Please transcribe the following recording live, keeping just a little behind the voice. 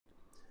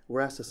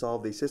we're asked to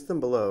solve the system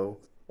below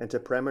and to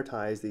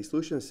parameterize the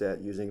solution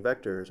set using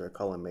vectors or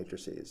column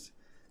matrices.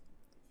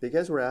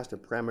 Because we're asked to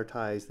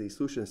parameterize the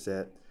solution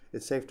set,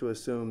 it's safe to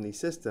assume the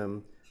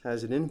system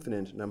has an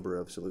infinite number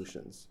of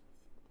solutions.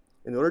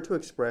 In order to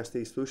express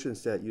the solution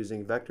set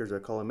using vectors or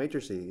column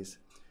matrices,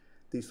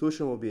 the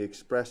solution will be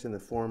expressed in the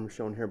form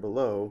shown here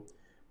below,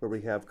 where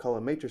we have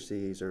column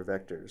matrices or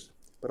vectors.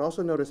 But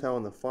also notice how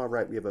on the far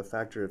right we have a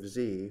factor of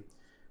z,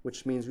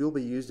 which means we'll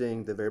be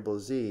using the variable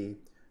z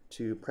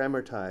to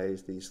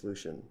parameterize the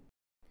solution.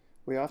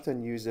 We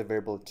often use the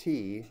variable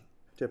t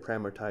to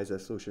parameterize a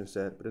solution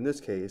set, but in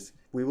this case,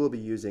 we will be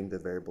using the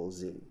variable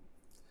z.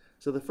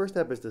 So the first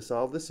step is to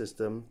solve the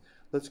system.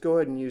 Let's go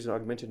ahead and use an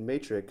augmented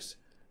matrix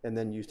and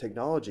then use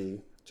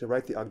technology to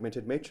write the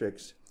augmented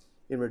matrix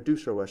in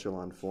reduced row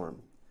echelon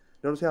form.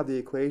 Notice how the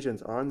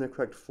equations are in the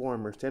correct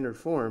form or standard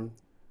form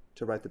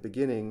to write the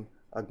beginning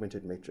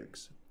augmented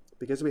matrix.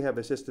 Because we have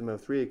a system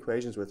of 3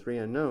 equations with 3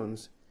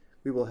 unknowns,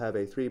 we will have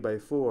a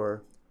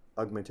 3×4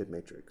 augmented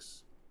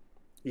matrix.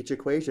 Each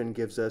equation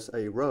gives us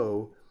a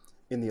row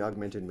in the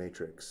augmented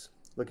matrix.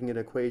 Looking at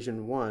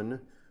equation 1,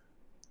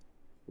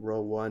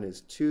 row 1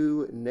 is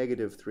 2,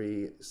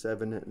 -3,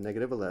 7,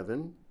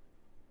 -11.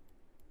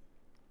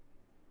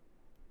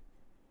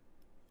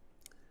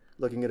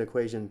 Looking at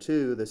equation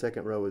 2, the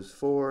second row is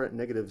 4,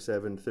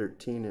 -7,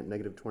 13,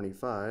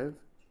 -25.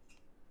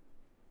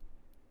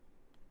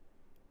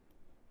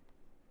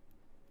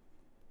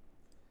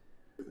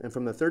 And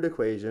from the third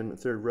equation,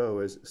 third row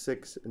is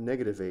 6,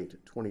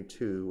 -8,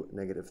 22,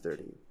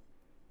 -30.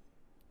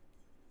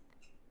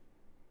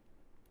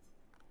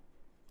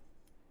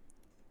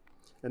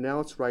 And now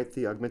let's write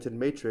the augmented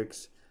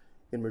matrix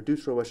in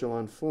reduced row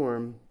echelon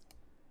form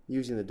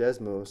using the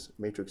Desmos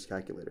matrix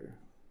calculator.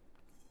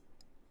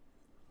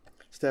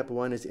 Step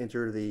 1 is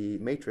enter the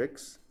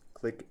matrix,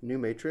 click New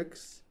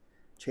Matrix,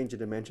 change the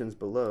dimensions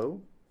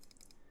below,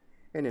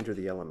 and enter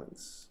the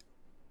elements.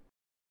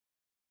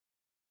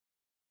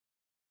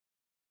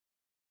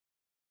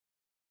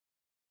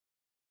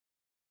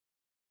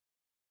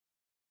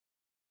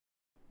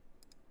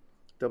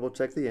 Double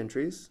check the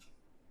entries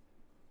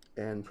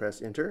and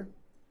press Enter.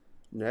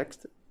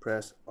 Next,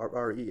 press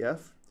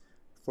RREF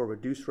for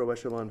reduced row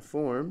echelon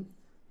form.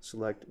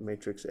 Select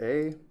matrix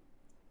A,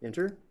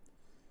 enter.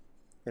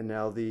 And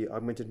now the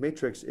augmented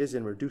matrix is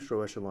in reduced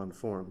row echelon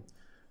form.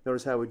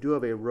 Notice how we do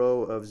have a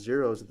row of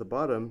zeros at the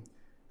bottom,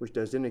 which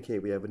does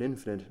indicate we have an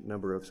infinite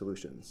number of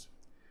solutions.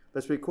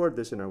 Let's record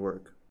this in our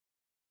work.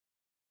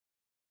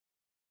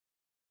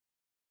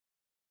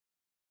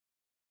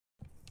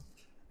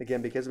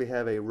 Again, because we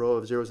have a row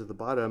of zeros at the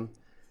bottom,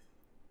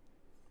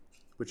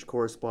 which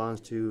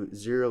corresponds to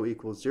 0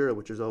 equals 0,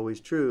 which is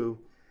always true,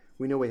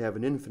 we know we have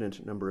an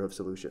infinite number of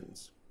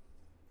solutions.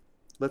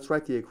 Let's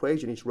write the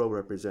equation each row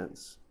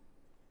represents.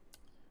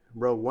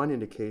 Row 1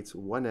 indicates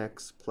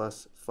 1x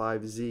plus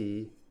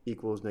 5z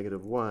equals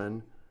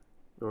 -1,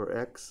 or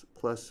x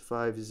plus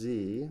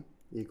 5z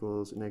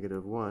equals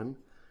 -1.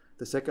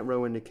 The second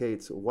row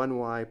indicates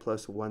 1y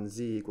plus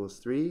 1z equals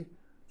 3,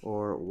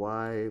 or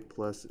y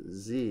plus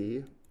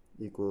z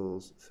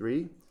equals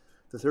 3.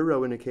 The third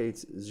row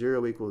indicates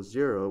 0 equals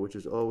 0, which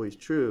is always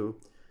true,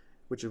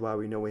 which is why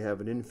we know we have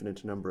an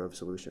infinite number of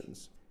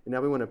solutions. And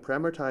now we want to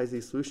parameterize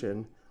the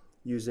solution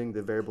using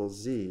the variable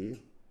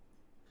z.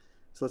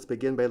 So let's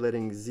begin by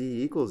letting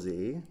z equal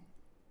z.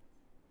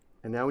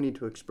 And now we need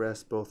to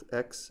express both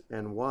x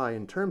and y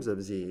in terms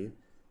of z.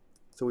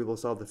 So we will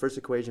solve the first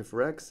equation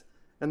for x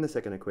and the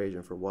second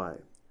equation for y.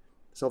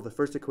 To solve the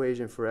first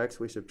equation for x,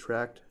 we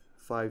subtract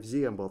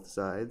 5z on both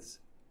sides,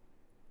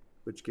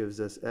 which gives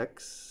us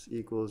x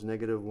equals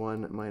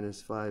 -1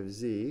 minus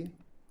 5z.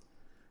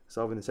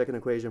 Solving the second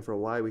equation for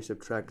y, we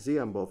subtract z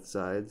on both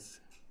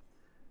sides,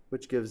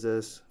 which gives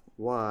us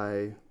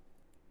y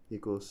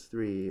equals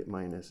 3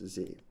 minus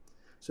z.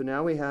 So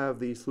now we have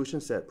the solution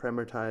set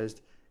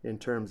parameterized in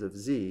terms of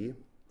z.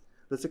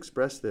 Let's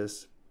express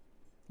this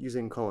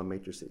using column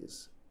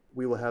matrices.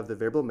 We will have the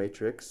variable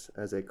matrix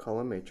as a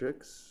column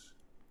matrix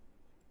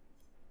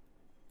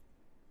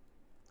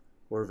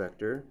or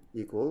vector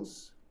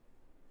equals,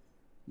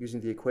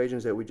 using the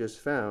equations that we just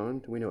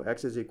found, we know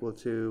x is equal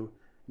to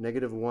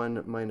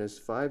 -1 minus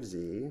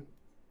 5z.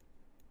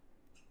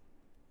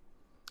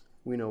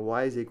 We know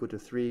y is equal to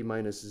 3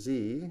 minus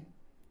z.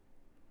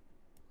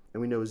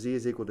 And we know z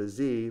is equal to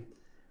z.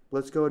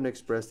 Let's go ahead and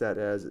express that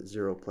as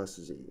 0 plus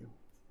z.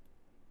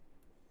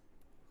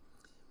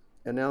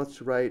 And now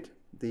let's write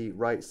the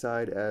right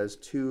side as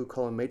 2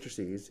 column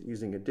matrices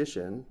using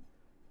addition.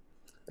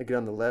 Again,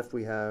 on the left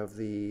we have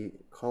the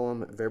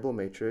column variable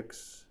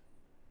matrix,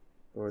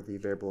 or the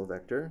variable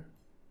vector,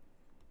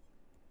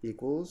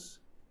 equals,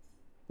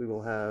 we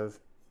will have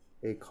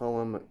a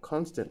column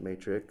constant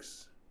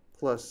matrix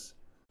plus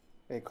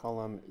a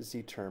column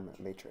z-term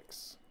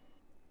matrix.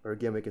 Or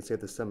again, we can say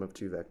the sum of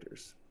 2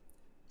 vectors.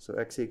 So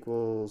x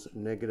equals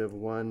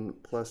 -1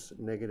 plus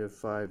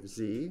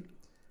 -5z,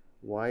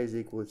 y is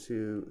equal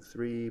to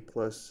 3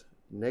 plus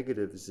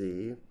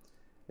 -z,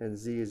 and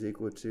z is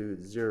equal to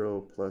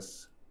 0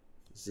 plus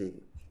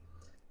z.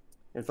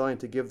 And finally,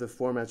 to give the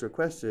form as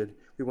requested,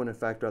 we want to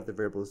factor out the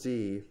variable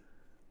z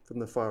from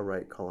the far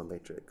right column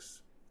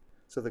matrix.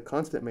 So the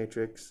constant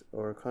matrix,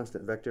 or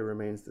constant vector,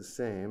 remains the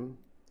same.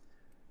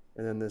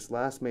 And then this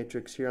last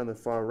matrix here on the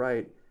far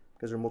right,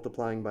 because we're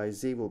multiplying by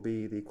z, will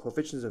be the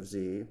coefficients of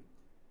z,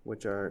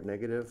 which are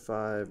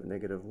 -5,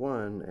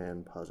 -1,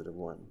 and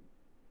 +1.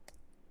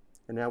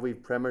 And now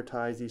we've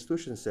parameterized the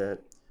solution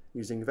set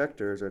using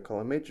vectors or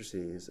column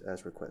matrices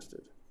as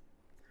requested.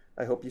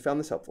 I hope you found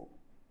this helpful.